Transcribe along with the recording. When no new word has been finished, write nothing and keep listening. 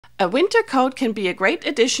A winter coat can be a great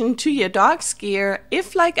addition to your dog's gear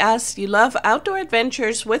if, like us, you love outdoor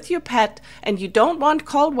adventures with your pet and you don't want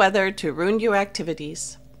cold weather to ruin your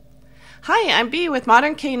activities. Hi, I'm Bea with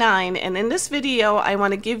Modern Canine, and in this video I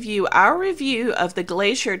want to give you our review of the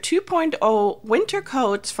Glacier 2.0 winter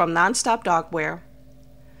coats from Non-stop Dogwear.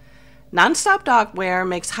 Non-stop Dogwear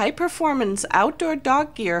makes high-performance outdoor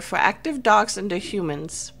dog gear for active dogs and their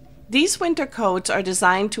humans. These winter coats are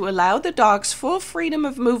designed to allow the dogs full freedom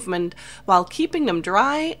of movement while keeping them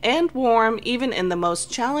dry and warm even in the most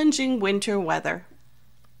challenging winter weather.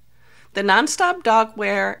 The Non-stop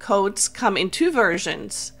Dogwear coats come in two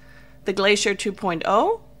versions, the Glacier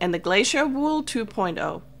 2.0 and the Glacier Wool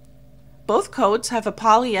 2.0. Both coats have a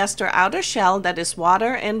polyester outer shell that is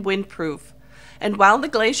water and windproof. And while the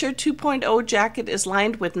Glacier 2.0 jacket is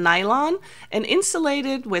lined with nylon and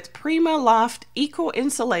insulated with Prima Loft Eco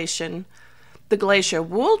Insulation, the Glacier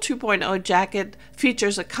Wool 2.0 jacket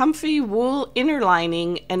features a comfy wool inner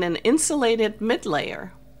lining and an insulated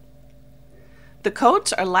mid-layer. The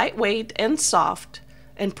coats are lightweight and soft,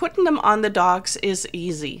 and putting them on the dogs is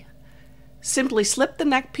easy. Simply slip the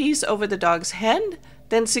neck piece over the dog's head,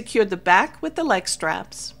 then secure the back with the leg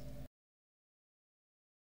straps.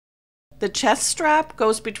 The chest strap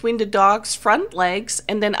goes between the dog's front legs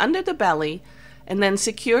and then under the belly, and then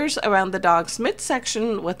secures around the dog's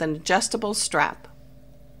midsection with an adjustable strap.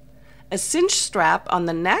 A cinch strap on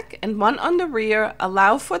the neck and one on the rear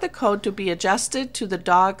allow for the coat to be adjusted to the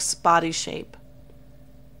dog's body shape.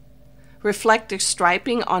 Reflective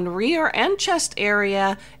striping on rear and chest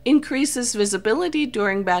area increases visibility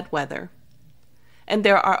during bad weather. And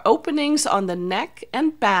there are openings on the neck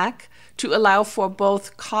and back to allow for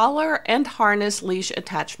both collar and harness leash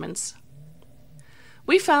attachments.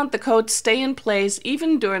 We found the coats stay in place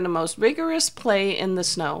even during the most rigorous play in the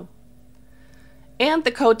snow. And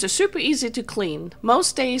the coats are super easy to clean.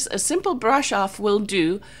 Most days a simple brush off will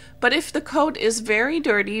do, but if the coat is very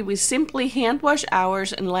dirty, we simply hand wash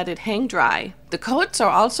ours and let it hang dry. The coats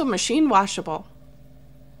are also machine washable.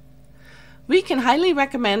 We can highly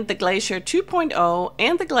recommend the Glacier 2.0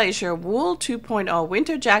 and the Glacier Wool 2.0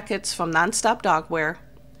 winter jackets from Non-stop Dogwear.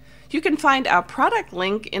 You can find our product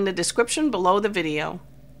link in the description below the video.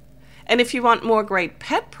 And if you want more great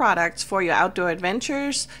pet products for your outdoor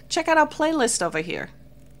adventures, check out our playlist over here.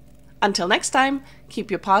 Until next time,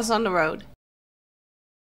 keep your paws on the road.